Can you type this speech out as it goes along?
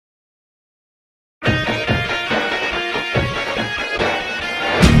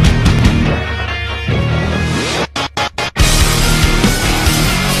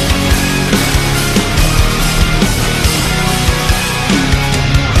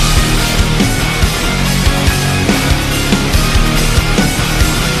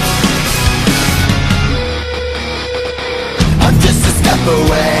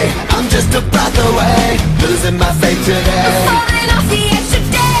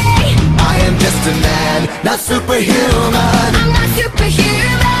just a man, not superhuman. I'm not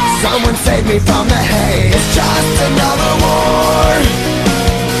superhuman. Someone save me from the hate. It's just another war,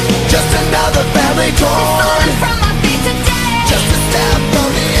 just another family torn. From my feet today. Just a step from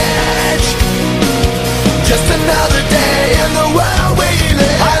the edge, just another day in the world we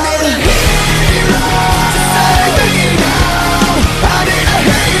live. I need a hero to save me now. I need a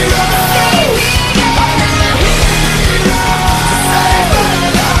hero. I need a hero to save my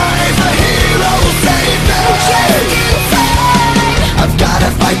life. A hero will save me. I've gotta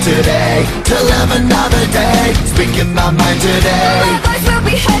fight today to live another day, speaking my mind today.